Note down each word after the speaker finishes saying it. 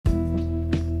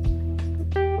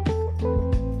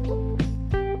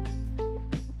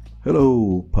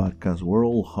Hello, podcast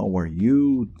world. How are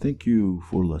you? Thank you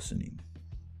for listening.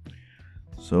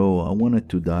 So, I wanted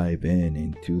to dive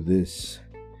into this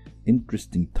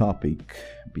interesting topic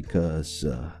because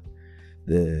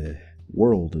the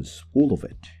world is full of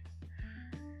it.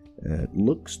 It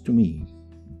looks to me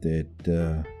that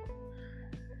the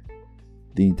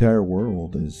entire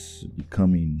world is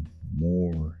becoming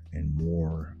more and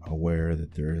more aware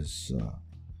that there's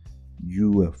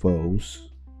UFOs.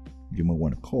 You might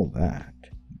want to call that.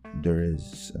 There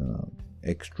is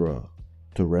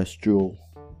extraterrestrial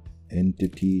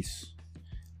entities.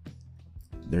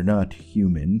 They're not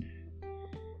human.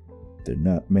 They're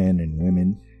not men and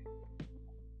women.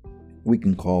 We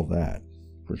can call that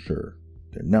for sure.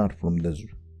 They're not from this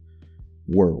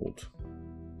world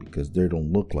because they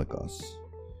don't look like us.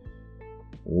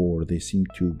 Or they seem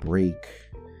to break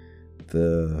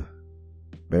the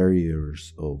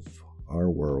barriers of our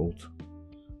world.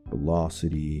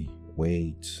 Velocity,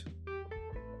 weight,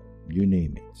 you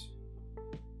name it.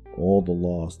 All the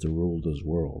laws that rule this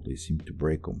world, they seem to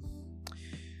break them.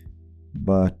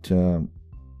 But,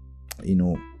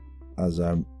 as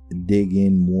I dig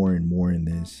in more and more in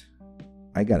this,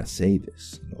 I gotta say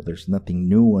this. There's nothing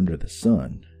new under the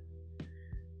sun.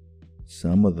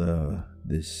 Some of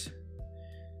this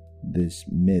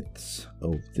myths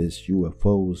of this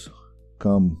UFOs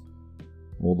come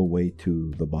all the way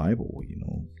to the Bible,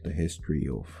 the history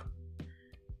of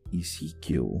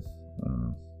Ezekiel.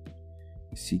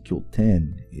 Ezekiel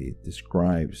 10, it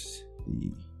describes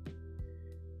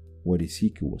what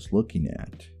Ezekiel was looking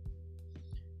at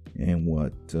and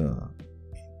what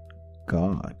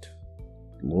God,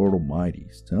 Lord Almighty,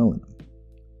 is telling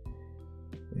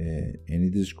him. And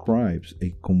it describes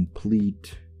a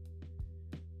complete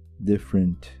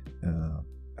different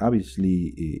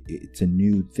obviously it's a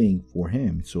new thing for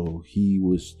him, so he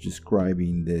was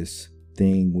describing this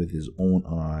thing with his own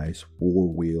eyes,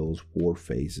 4 wheels, 4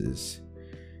 faces.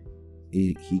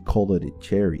 He called it a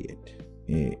chariot,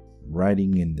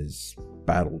 riding in this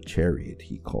battle chariot,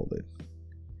 he called it.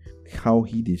 How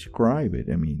he described it,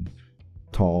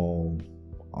 tall,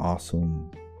 awesome,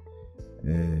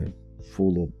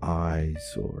 full of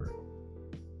eyes, or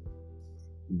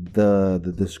the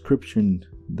description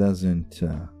doesn't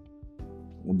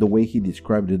the way he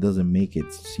described it doesn't make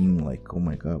it seem like, oh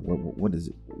my god, what is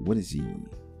it, what is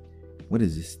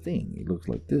this thing, it looks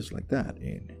like this, like that.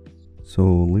 And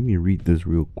so let me read this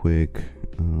real quick.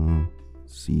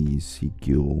 See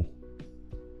Ezekiel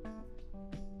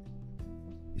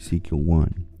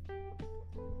 1.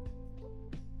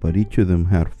 But each of them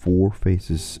had 4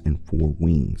 faces and 4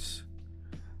 wings.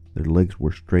 Their legs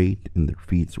were straight and their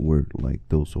feet were like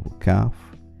those of a calf,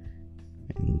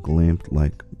 and gleamed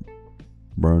like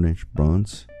burnished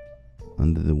bronze.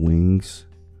 Under the wings,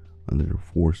 under the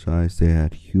 4 sides, they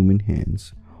had human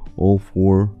hands. All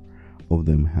 4 of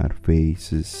them had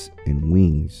faces and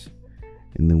wings,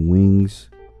 and the wings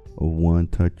of one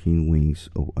touching wings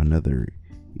of another.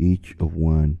 Each of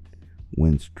one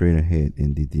went straight ahead,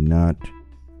 and they did not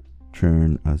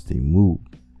turn as they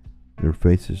moved. Their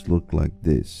faces looked like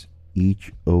this.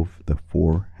 Each of the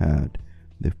 4 had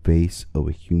the face of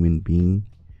a human being,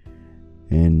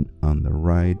 and on the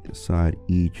right side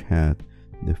each had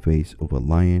the face of a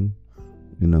lion,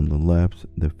 and on the left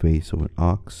the face of an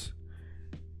ox,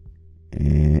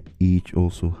 and each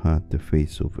also had the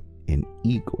face of an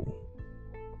eagle.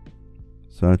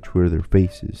 Such were their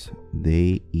faces.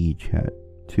 They each had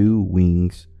 2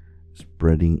 wings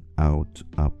spreading out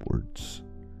upwards,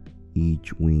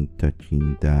 each wing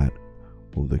touching that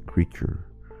of the creature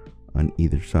on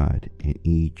either side, and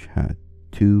each had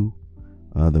 2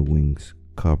 other wings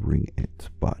covering its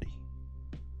body.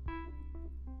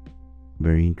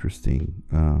 Very interesting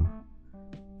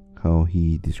how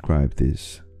he described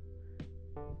this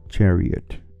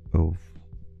chariot of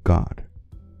God.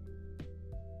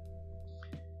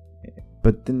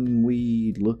 But then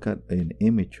we look at an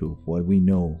image of what we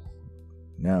know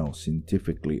now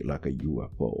scientifically like a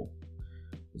UFO.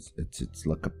 It's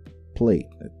like a plate,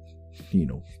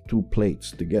 2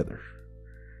 plates together,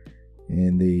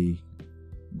 and they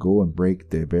go and break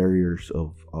the barriers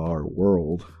of our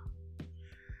world.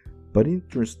 But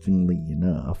interestingly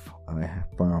enough, I have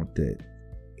found that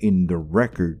in the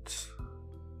records,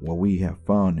 what we have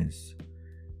found is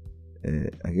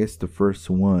I guess the first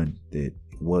one that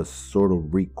was sort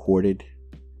of recorded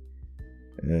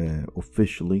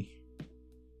officially,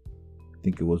 I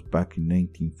think it was back in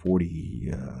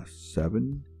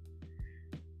 1947.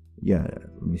 Yeah,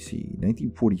 let me see,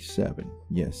 1947,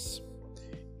 yes,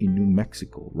 in New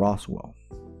Mexico, Roswell.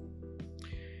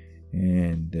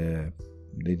 And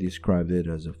they described it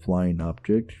as a flying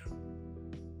object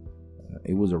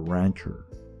it was a rancher,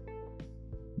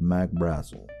 Mac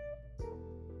Brazel,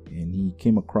 and he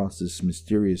came across this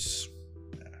mysterious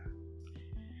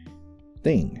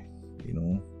thing,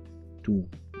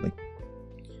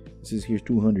 this is here's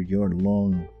 200-yard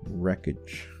long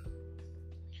wreckage,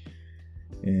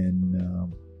 and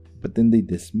but then they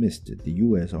dismissed it. The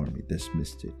U.S. Army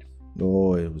dismissed it.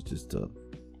 Oh, it was just a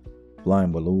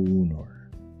flying balloon or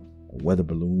a weather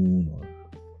balloon,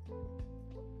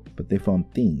 but they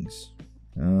found things.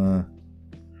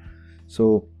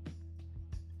 So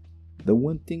the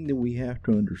one thing that we have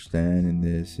to understand in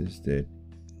this is that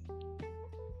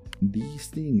these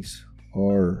things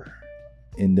are,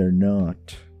 and they're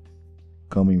not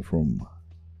coming from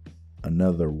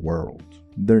another world.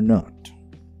 They're not.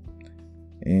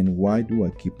 And why do I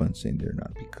keep on saying they're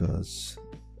not? Because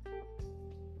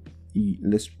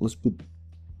let's put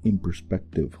in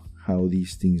perspective how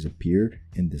these things appeared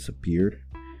and disappeared,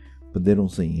 but they don't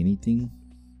say anything.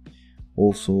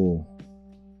 Also,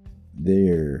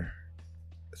 they're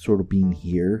sort of been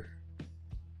here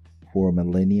for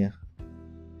millennia,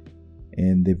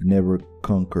 and they've never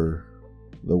conquered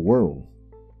the world.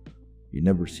 You've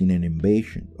never seen an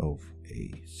invasion of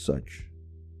such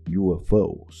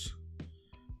UFOs.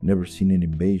 Never seen an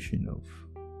invasion of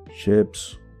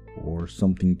ships or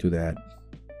something to that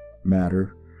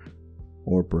matter,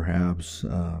 or perhaps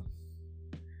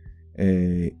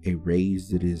a race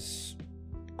that is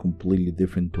completely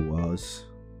different to us,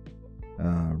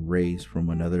 race from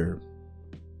another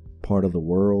part of the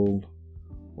world,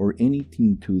 or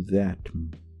anything to that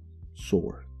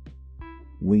sort.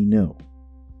 We know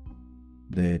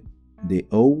that they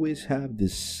always have the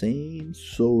same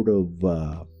sort of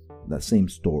that same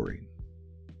story.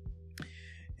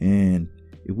 And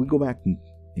if we go back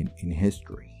in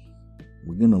history,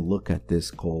 we're gonna look at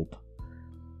this called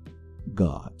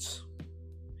gods.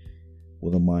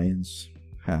 Well, the Mayans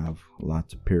have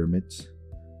lots of pyramids.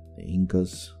 The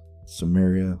Incas,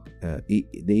 Sumeria,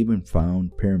 they even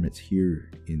found pyramids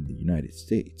here in the United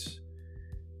States,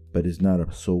 but it's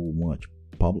not so much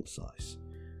publicized.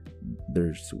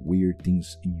 There's weird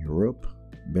things in Europe,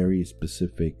 very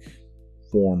specific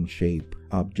form, shape,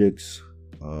 objects,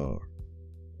 or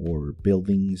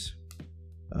buildings.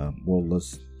 Well,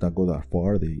 let's not go that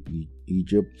far.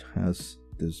 Egypt has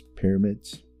these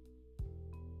pyramids,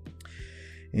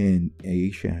 and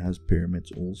Asia has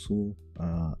pyramids also.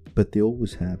 But they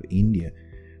always have, India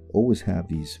always have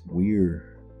these weird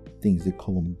things. They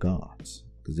call them gods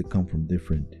because they come from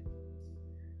different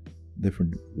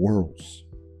worlds.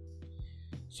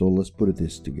 So let's put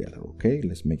this together, okay?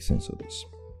 Let's make sense of this.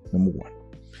 Number one,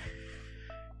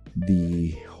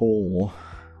 the whole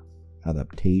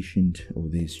adaptation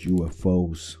of these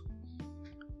UFOs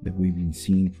that we've been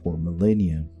seeing for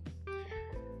millennia,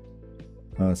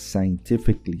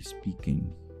 scientifically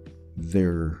speaking, they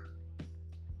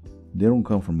don't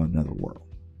come from another world.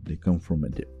 They come from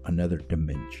another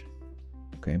dimension,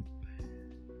 okay?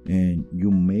 And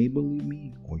you may believe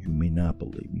me or you may not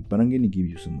believe me, but I'm going to give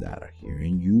you some data here,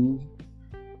 and you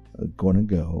are going to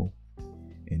go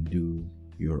and do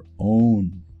your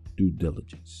own due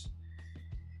diligence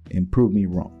and prove me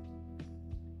wrong.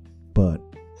 But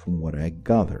from what I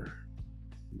gather,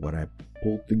 what I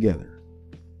pulled together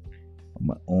on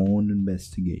my own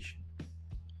investigation,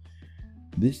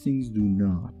 these things do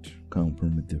not come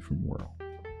from a different world.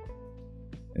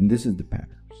 And this is the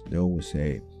patterns. They always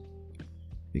say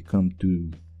they come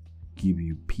to give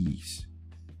you peace,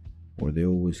 or they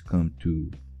always come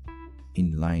to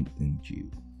enlighten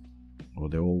you, or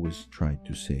they always try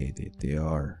to say that they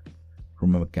are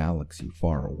from a galaxy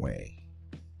far away,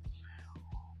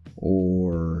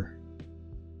 or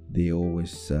they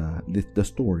always the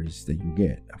stories that you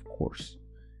get, of course,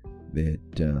 that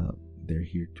they're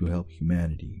here to help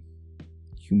humanity.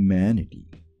 Humanity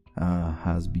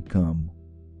has become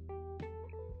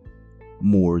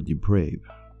more depraved.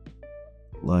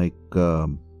 Like,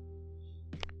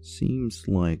 seems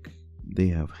like they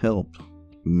have helped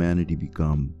humanity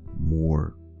become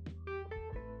more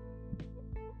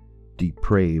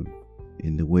depraved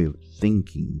in the way of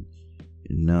thinking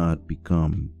and not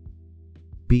become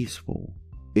peaceful,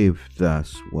 if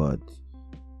that's what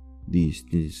these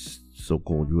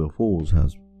so-called UFOs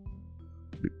has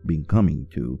been coming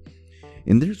to.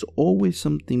 And there's always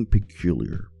something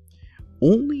peculiar.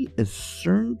 Only a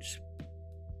certain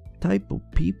type of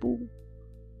people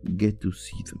get to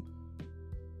see them.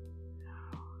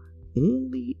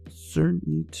 Only a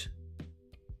certain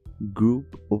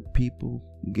group of people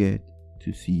get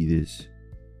to see this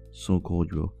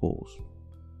so-called UFOs.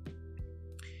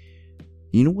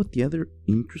 You know what the other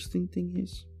interesting thing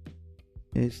is?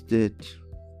 Is that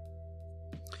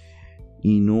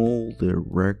in all the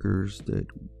records that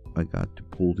I got to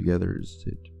pull together, is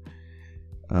that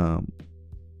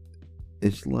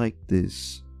it's like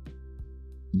this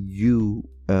UFOs,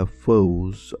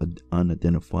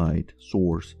 unidentified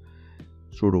source,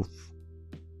 sort of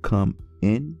come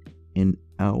in and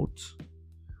out,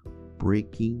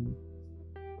 breaking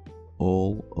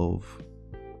all of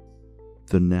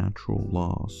the natural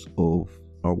laws of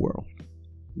our world.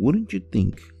 Wouldn't you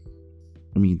think?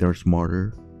 I mean, they're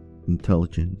smarter,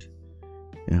 intelligent,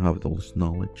 and have all this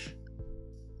knowledge.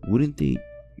 Wouldn't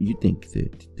you think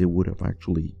that they would have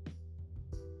actually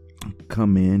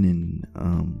come in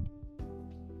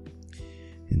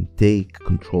and take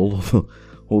control of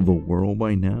the world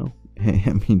by now?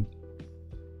 I mean,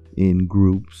 in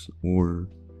groups, or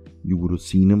you would have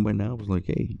seen them by now. It was like,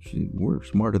 hey, we're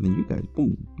smarter than you guys.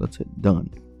 Boom, that's it,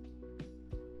 done.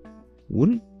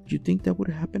 Wouldn't you think that would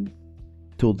happen?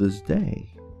 Till this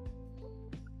day,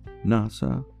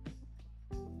 NASA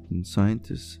and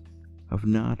scientists have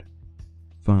not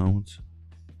found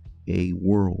a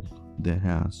world that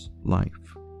has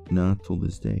life. Not till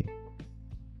this day.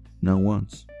 Not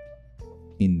once.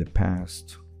 In the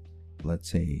past, let's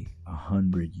say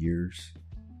 100 years,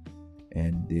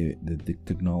 and the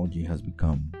technology has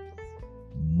become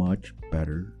much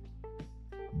better,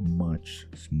 much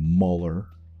smaller.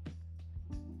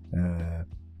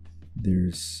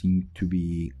 There seems to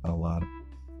be a lot of,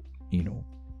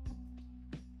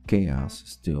 chaos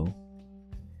still,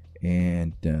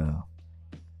 and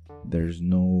there's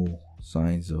no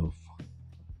signs of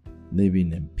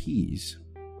living in peace.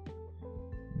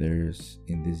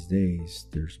 In these days,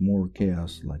 there's more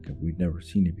chaos like we've never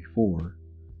seen it before,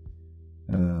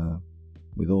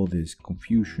 with all this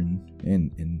confusion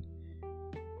and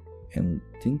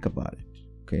think about it,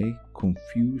 okay?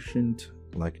 Confusion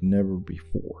like never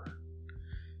before.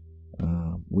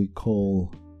 We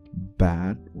call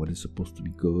bad what is supposed to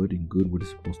be good, and good what is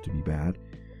supposed to be bad.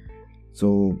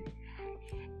 So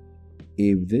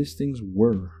if these things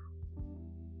were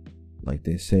like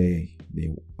they say they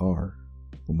are,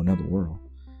 from another world,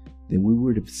 then we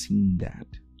would have seen that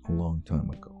a long time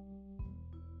ago.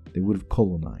 They would have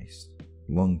colonized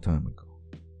a long time ago.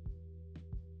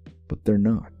 But they're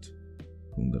not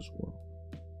from this world.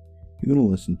 You're going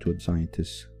to listen to a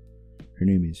scientist. Her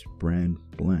name is Brand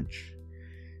Blanche.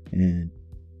 And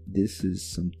this is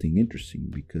something interesting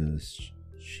because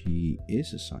she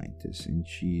is a scientist and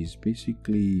she's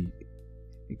basically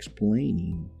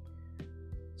explaining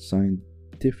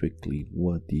scientifically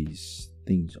what these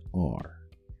things are,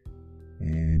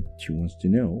 and she wants to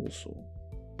know also,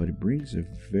 but it brings a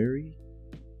very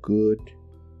good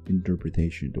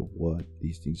interpretation of what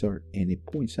these things are, and it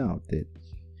points out that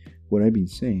what I've been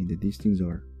saying, that these things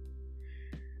are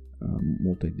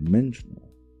multidimensional.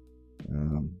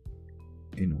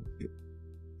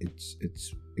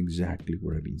 It's exactly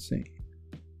what I've been saying.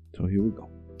 So here we go.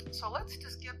 So let's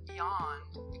just get beyond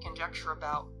the conjecture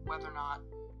about whether or not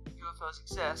UFOs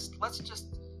exist. Let's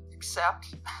just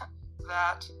accept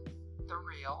that they're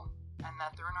real and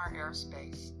that they're in our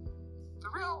airspace. The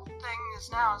real thing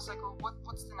is now is like, well,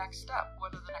 what's the next step?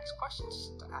 What are the next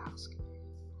questions to ask?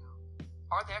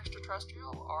 Are they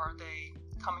extraterrestrial? Are they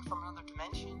coming from another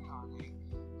dimension? Are they?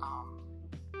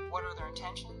 What are their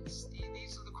intentions?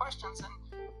 These are the questions, and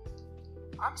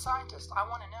I'm a scientist. I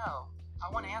want to know.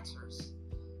 I want answers.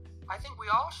 I think we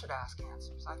all should ask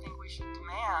answers. I think we should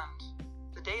demand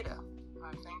the data.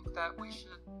 I think that we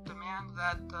should demand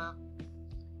that the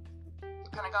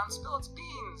Pentagon spill its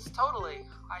beans. Totally.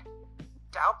 I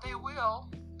doubt they will,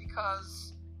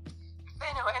 because if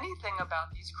they know anything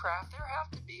about these craft, there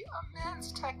have to be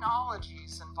immense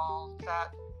technologies involved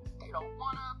that they don't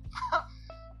want to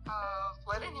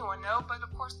let anyone know. But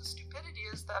of course, the stupidity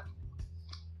is that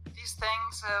these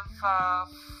things have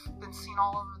been seen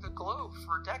all over the globe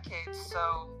for decades.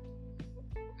 So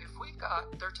if we've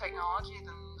got their technology,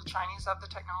 then the Chinese have the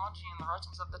technology and the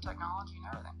Russians have the technology and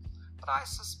everything. But I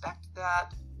suspect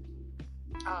that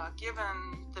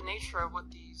given the nature of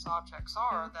what these objects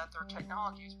are, that their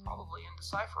technology is probably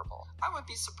indecipherable. I would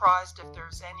be surprised if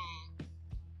there's any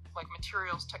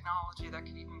materials technology that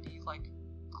could even be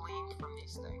gleaned from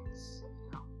these things.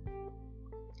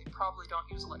 They probably don't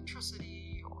use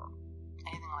electricity or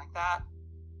anything like that.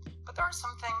 But there are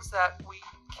some things that we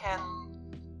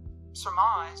can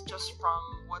surmise just from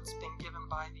what's been given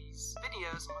by these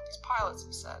videos and what these pilots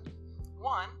have said.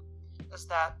 One is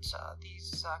that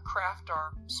these craft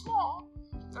are small.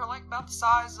 They're about the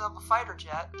size of a fighter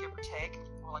jet, give or take,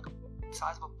 or the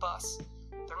size of a bus.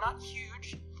 They're not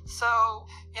huge. So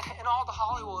in all the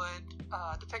Hollywood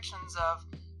depictions of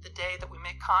the day that we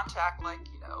make contact, like,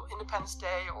 Independence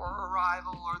Day or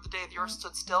Arrival or the day the Earth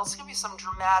stood still. It's going to be some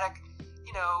dramatic,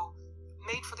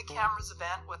 made for the cameras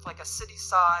event with like a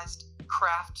city-sized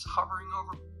craft hovering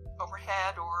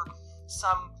overhead, or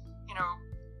some,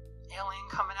 alien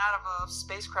coming out of a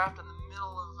spacecraft in the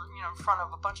middle of, in front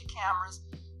of a bunch of cameras.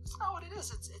 That's not what it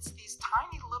is. It's these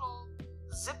tiny little,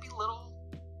 zippy little,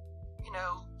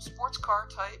 sports car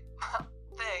type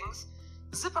things,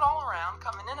 zipping all around,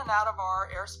 coming in and out of our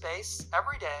airspace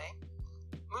every day,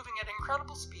 moving at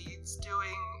incredible speeds,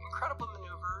 doing incredible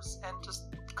maneuvers, and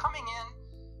just coming in,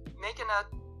 making a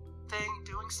thing,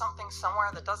 doing something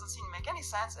somewhere that doesn't seem to make any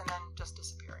sense, and then just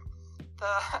disappearing.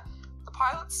 The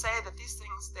pilots say that these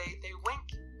things, they wink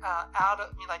out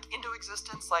of, into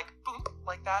existence, like boom,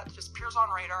 like that. It just appears on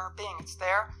radar, bing, it's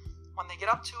there. When they get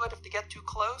up to it, if they get too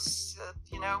close,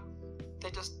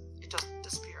 it just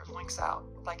disappears, winks out,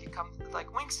 like it comes,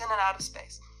 like winks in and out of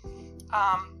space.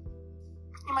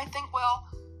 You might think, well,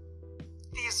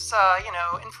 these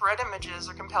infrared images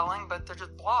are compelling, but they're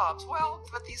just blobs. Well,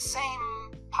 but these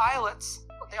same pilots,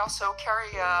 they also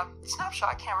carry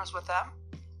snapshot cameras with them,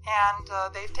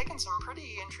 and they've taken some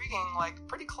pretty intriguing, like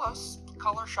pretty close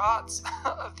color shots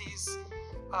of these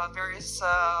various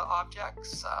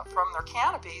objects from their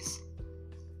canopies.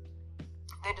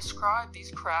 They describe these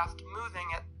craft moving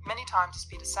at many times the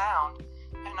speed of sound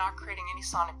and not creating any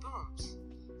sonic booms.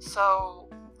 So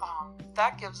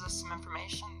that gives us some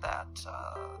information that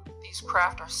these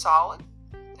craft are solid.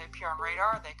 They appear on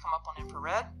radar, they come up on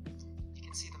infrared, you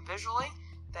can see them visually,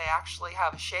 they actually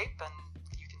have a shape, and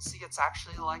you can see it's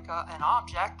actually like an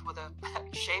object with a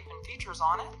shape and features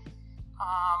on it.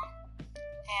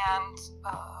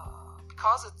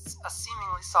 Because it's a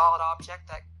seemingly solid object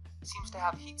that seems to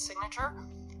have heat signature,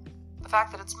 the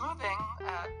fact that it's moving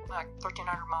at like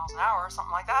 1,300 miles an hour or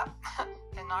something like that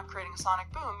and not creating a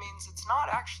sonic boom means it's not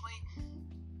actually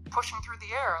pushing through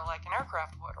the air like an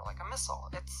aircraft would, or like a missile.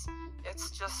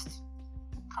 It's just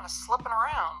kind of slipping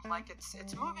around, like it's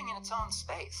moving in its own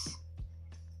space.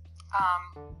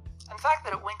 And the fact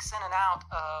that it winks in and out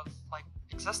of like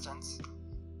existence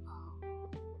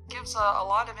gives a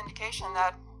lot of indication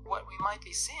that what we might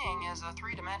be seeing is a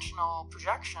three-dimensional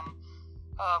projection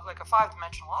of like a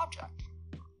five-dimensional object.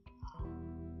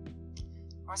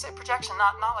 When I say projection,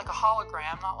 not like a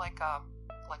hologram, not like a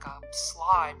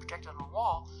slide projected on a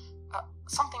wall,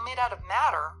 something made out of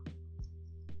matter,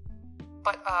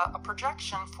 but a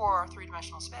projection for our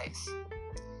three-dimensional space.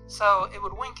 So it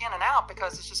would wink in and out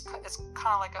because it's kind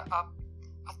of like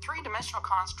a three-dimensional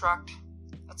construct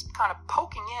that's kind of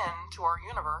poking in to our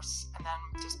universe and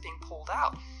then just being pulled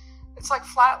out. It's like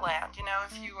flatland,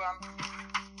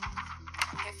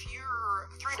 if you're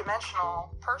a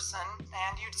three-dimensional person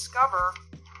and you discover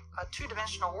a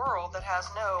two-dimensional world that has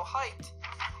no height,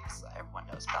 everyone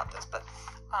knows about this, but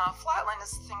flatland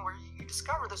is the thing where you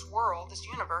discover this world, this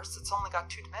universe that's only got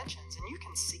two dimensions, and you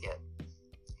can see it.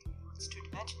 It's two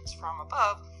dimensions from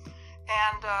above,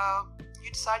 and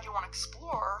you decide you want to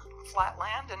explore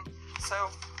flatland, and so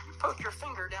you poke your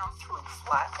finger down through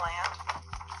flatland.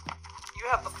 You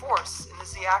have the force in the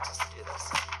z-axis to do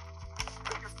this.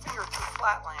 Put your finger through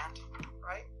flatland,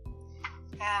 right?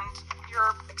 And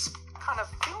you're kind of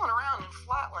feeling around in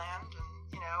flatland,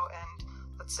 and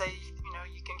let's say,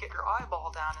 you can get your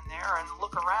eyeball down in there and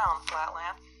look around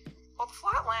flatland. Well, the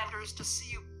flatlanders just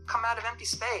see you come out of empty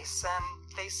space, and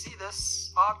they see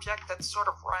this object that's sort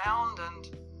of round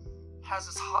and has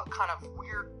this kind of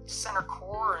weird center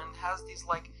core and has these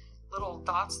like little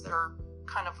dots that are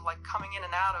kind of like coming in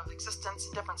and out of existence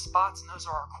in different spots, and those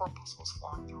are our corpuscles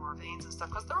flowing through our veins and stuff,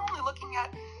 because they're only looking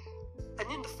at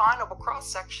an indefinable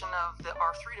cross-section of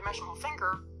our three-dimensional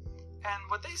finger, and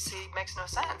what they see makes no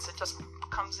sense. It just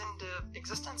comes into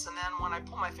existence, and then when I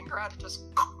pull my finger out, it's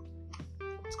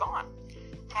gone.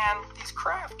 And these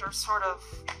craft are sort of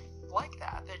like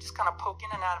that. They just kind of poke in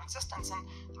and out of existence, and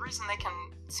the reason they can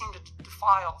seem to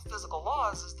defy all physical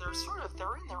laws is they're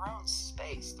in their own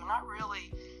space. They're not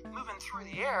really moving through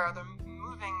the air. They're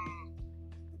moving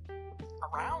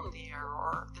around the air,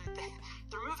 or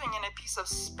they're moving in a piece of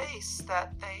space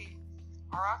that they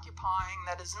are occupying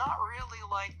that is not really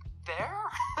like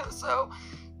there. So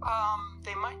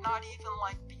they might not even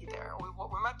like be there.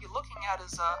 What we might be looking at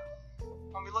is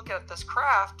when we look at this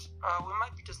craft, we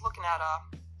might be just looking at a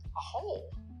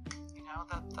hole.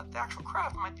 That the actual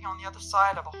craft might be on the other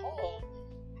side of a hole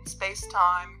in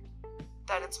space-time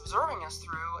that it's observing us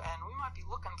through, and we might be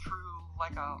looking through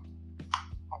like a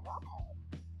wormhole.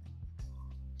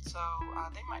 So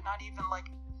they might not even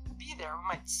be there. We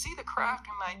might see the craft,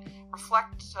 we might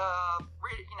reflect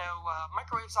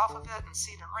microwaves off of it and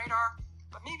see it in radar,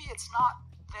 but maybe it's not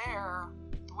there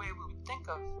the way we would think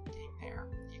of being there.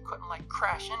 You couldn't like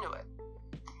crash into it.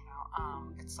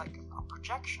 It's like a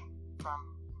projection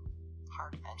from higher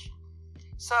dimension.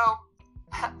 So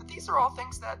these are all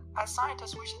things that as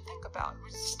scientists we should think about.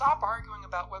 We should stop arguing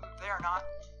about whether they're or not.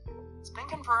 It's been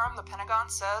confirmed. The Pentagon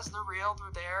says they're real,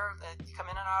 they're there, they come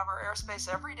in and out of our airspace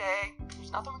every day.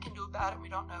 There's nothing we can do about it. We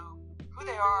don't know who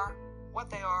they are, what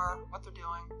they're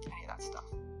doing, any of that stuff.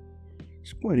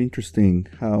 It's quite interesting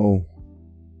how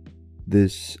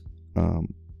this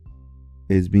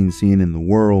is being seen in the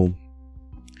world,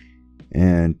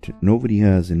 and nobody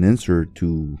has an answer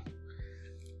to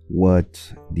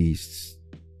what these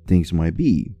things might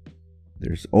be.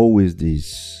 There's always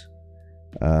this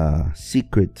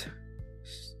secret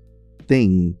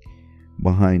thing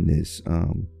behind this.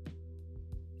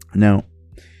 Now,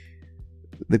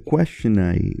 the question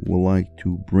I would like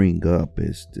to bring up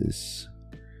is this: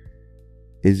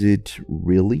 is it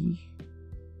really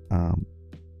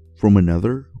from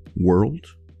another world?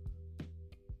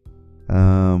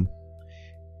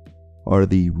 Are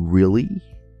they really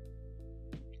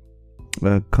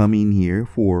coming here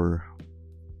for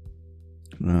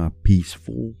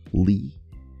peacefully?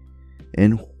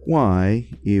 And why,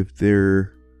 if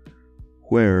they're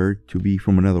were to be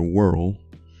from another world,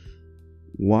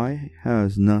 why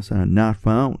has NASA not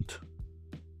found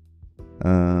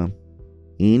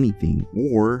anything,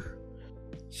 or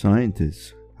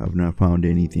scientists have not found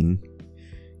anything?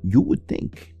 You would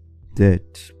think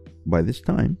that by this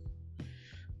time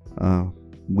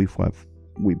we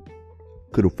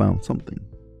could have found something,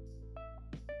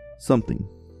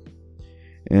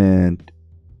 and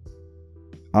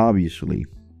obviously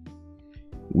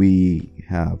we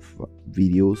have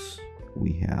videos,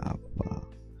 we have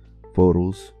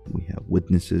photos, we have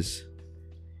witnesses.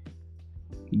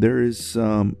 There is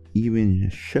even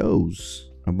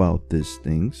shows about these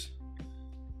things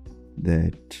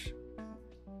that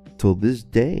till this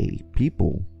day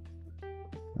people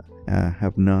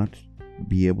have not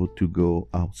been able to go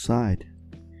outside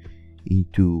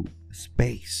into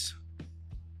space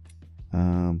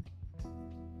and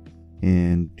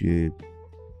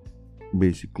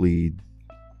basically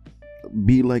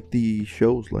be like the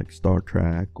shows like Star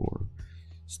Trek or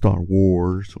Star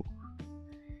Wars, or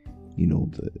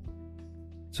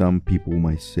some people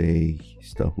might say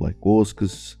stuff like, oh, it's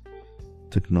because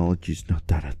technology is not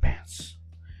that advanced.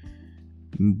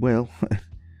 Well,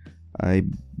 I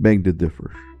beg to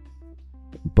differ,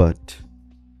 but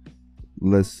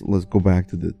let's go back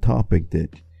to the topic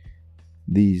that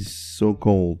these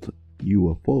so-called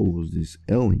UFOs, these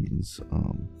aliens,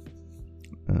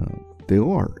 they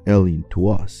are alien to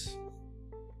us.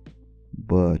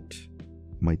 But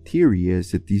my theory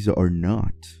is that these are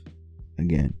not,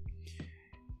 again,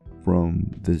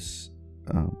 from this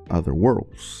other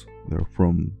worlds. They're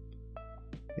from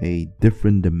a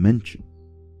different dimension,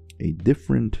 a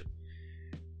different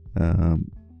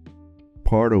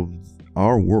part of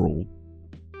our world,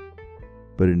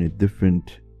 but in a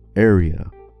different area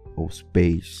of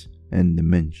space and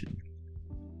dimension.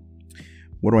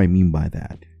 What do I mean by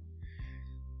that?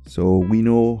 So we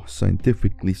know,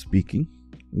 scientifically speaking,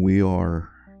 we are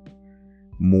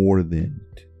more than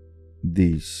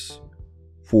these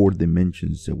 4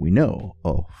 dimensions that we know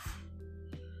of.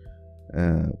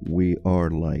 We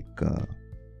are like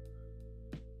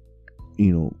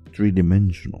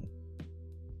 3-dimensional.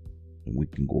 We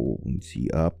can go and see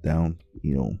up, down,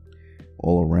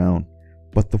 all around.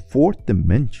 But the 4th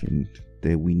dimension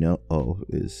that we know of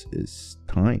is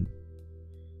time.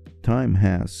 Time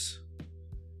has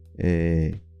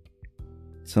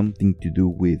something to do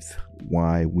with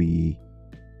why we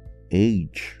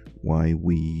age, why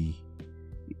we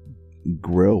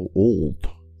grow old.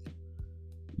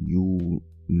 You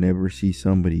never see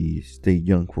somebody stay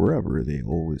young forever. They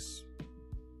always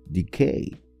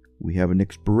decay. We have an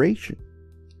expiration.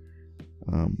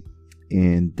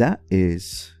 And that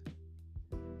is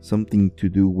something to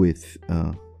do with,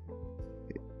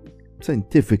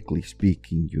 scientifically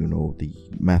speaking, the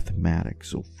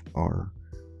mathematics of our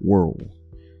world.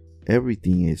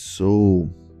 Everything is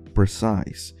so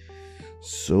precise,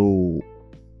 so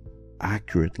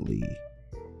accurately,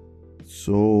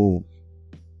 so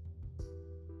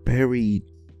very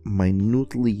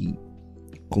minutely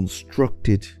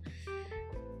constructed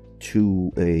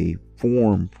to a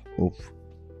form of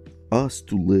us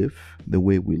to live the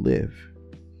way we live.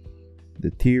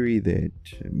 The theory that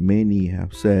many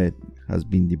have said has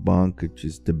been debunked, which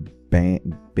is the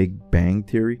Big Bang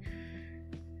theory,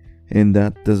 and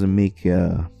that doesn't make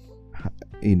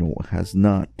has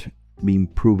not been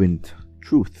proven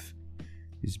truth.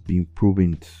 It's been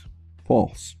proven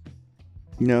false.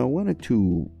 Now, I wanted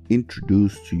to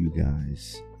introduce to you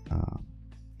guys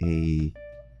a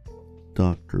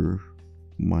Dr.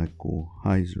 Michael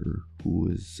Heiser, who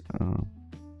is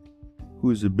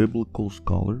a biblical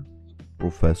scholar,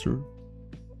 professor,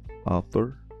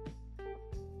 author,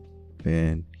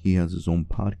 and he has his own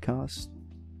podcast.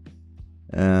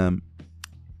 And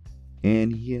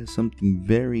he has something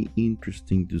very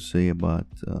interesting to say about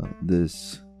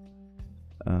this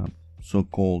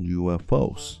so-called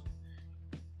UFOs.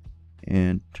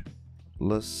 And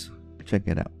let's check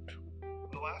it out.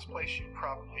 The last place you'd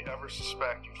probably ever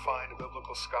suspect you'd find a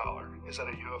biblical scholar is at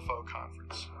a UFO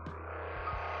conference.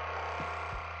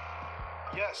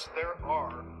 Yes, there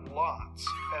are lots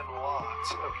and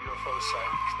lots of UFO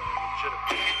sightings that are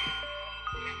legitimate.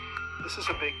 This is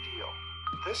a big deal.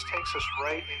 This takes us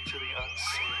right into the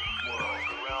unseen world,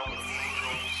 the realm of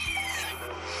angels,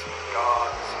 demons,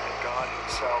 gods, and God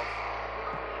himself.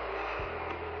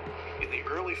 In the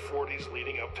early 40s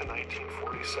leading up to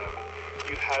 1947,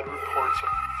 you had reports of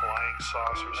flying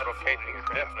saucers and location is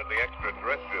definitely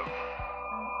extraterrestrial.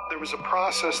 There was a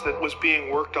process that was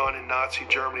being worked on in Nazi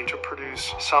Germany to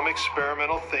produce some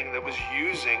experimental thing that was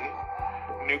using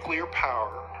nuclear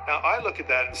power. Now, I look at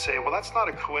that and say, well, that's not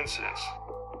a coincidence.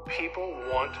 People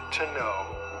want to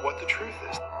know what the truth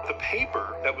is. The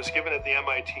paper that was given at the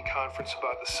MIT conference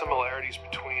about the similarities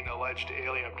between alleged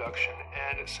alien abduction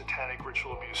and satanic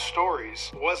ritual abuse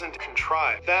stories wasn't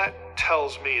contrived. That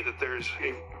tells me that there's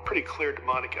a pretty clear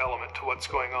demonic element to what's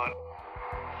going on.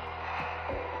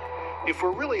 If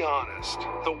we're really honest,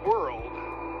 the world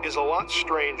is a lot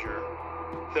stranger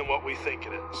than what we think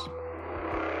it is.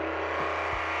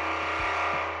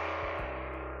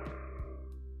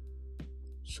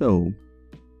 So,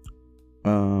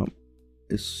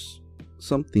 it's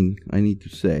something I need to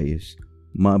say is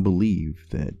my belief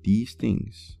that these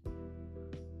things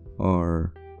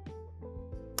are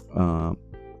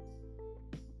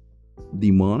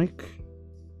demonic.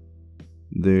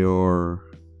 They are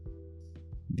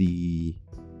the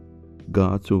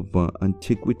gods of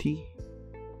antiquity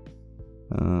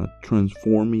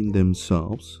transforming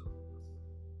themselves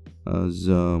as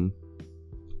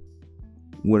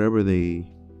whatever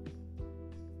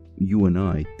you and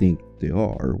I think they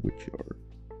are, which are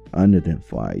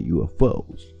unidentified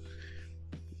UFOs.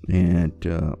 And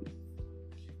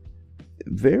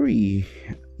very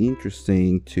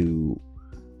interesting to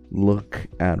look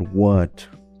at what,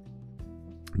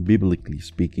 biblically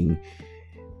speaking,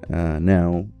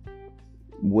 now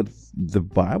what the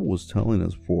Bible is telling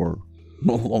us for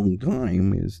a long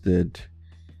time is that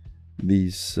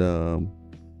these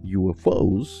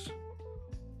UFOs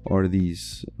are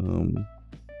these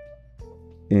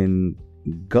and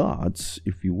gods,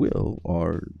 if you will,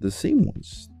 are the same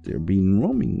ones. They're been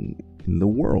roaming in the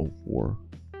world for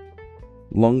a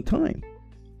long time.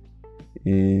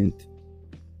 And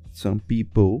some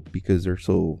people, because they're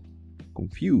so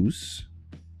confused,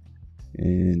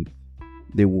 and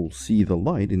they will see the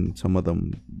light, and some of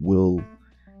them will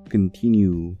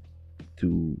continue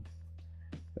to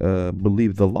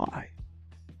believe the lie.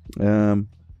 The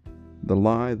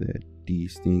lie that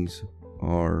these things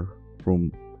are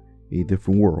from a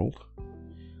different world.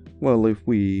 Well, if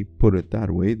we put it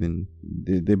that way, then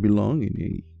they belong in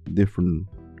a different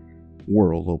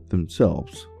world of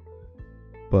themselves.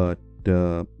 But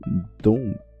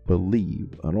don't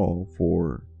believe at all,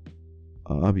 for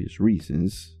obvious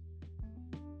reasons,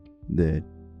 that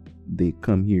they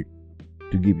come here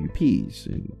to give you peace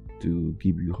and to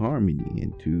give you harmony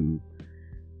and to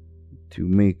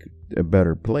make a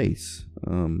better place.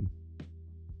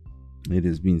 It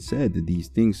has been said that these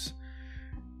things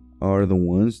are the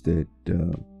ones that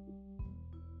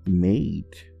made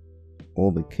all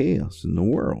the chaos in the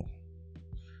world.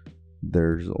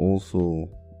 There's also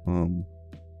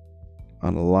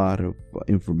a lot of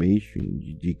information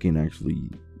you can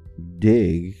actually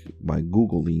dig by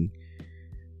Googling.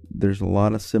 There's a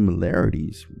lot of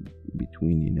similarities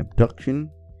between an abduction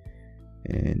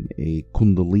and a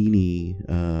Kundalini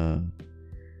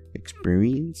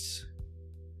experience.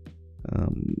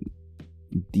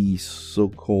 These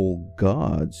so-called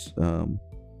gods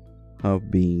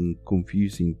have been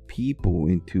confusing people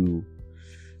into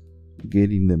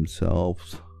getting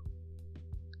themselves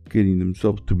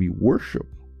to be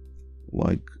worshipped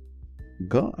like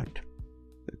God,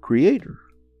 the creator.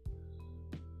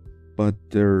 But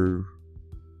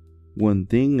one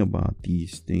thing about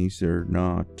these things, they're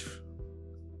not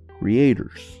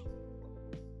creators.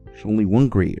 There's only one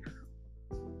creator.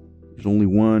 There's only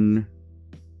one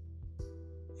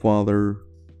Father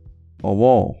of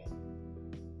all.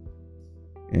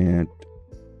 And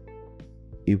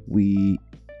if we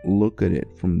look at it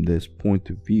from this point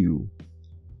of view,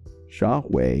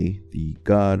 Yahweh, the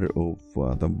God of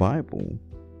the Bible,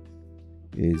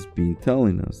 is being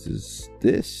telling us is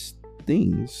these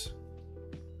things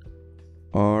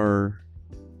are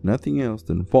nothing else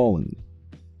than fallen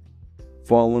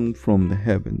from the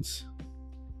heavens,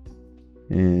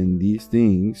 and these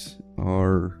things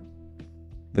are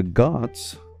the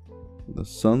gods, the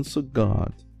sons of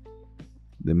God,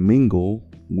 that mingle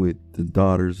with the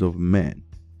daughters of men.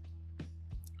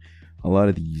 A lot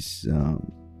of these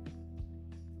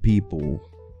people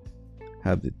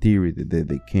have the theory that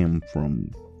they came from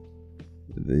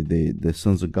the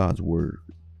sons of gods were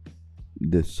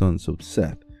the sons of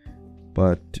Seth,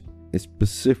 but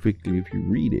specifically if you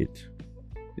read it,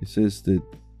 it says that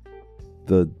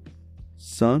the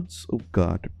sons of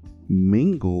God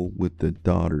mingle with the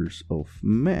daughters of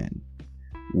men.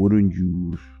 Wouldn't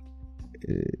you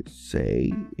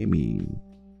say, I mean,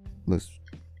 let's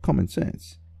common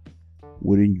sense,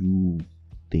 wouldn't you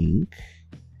think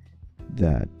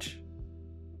that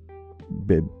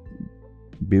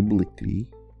biblically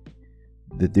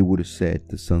that they would have said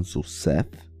the sons of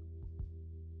Seth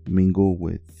mingle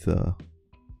with the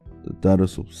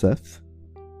daughters of Seth,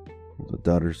 or the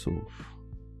daughters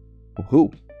of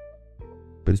who?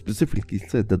 But it specifically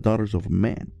said the daughters of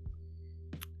man,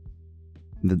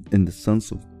 and the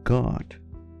sons of God,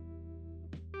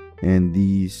 and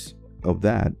these of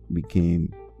that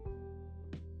became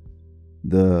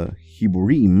the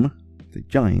Heburim, the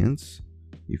giants,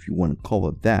 if you want to call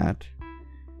it that,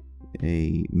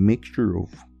 a mixture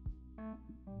of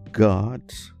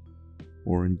gods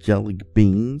or angelic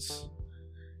beings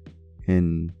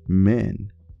and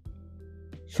men.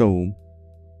 So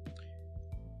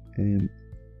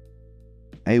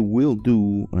I will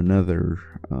do another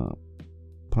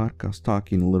podcast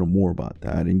talking a little more about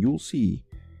that, and you'll see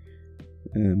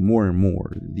more and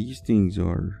more. These things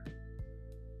are,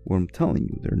 what I'm telling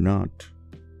you, they're not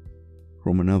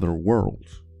from another world.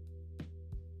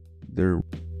 They're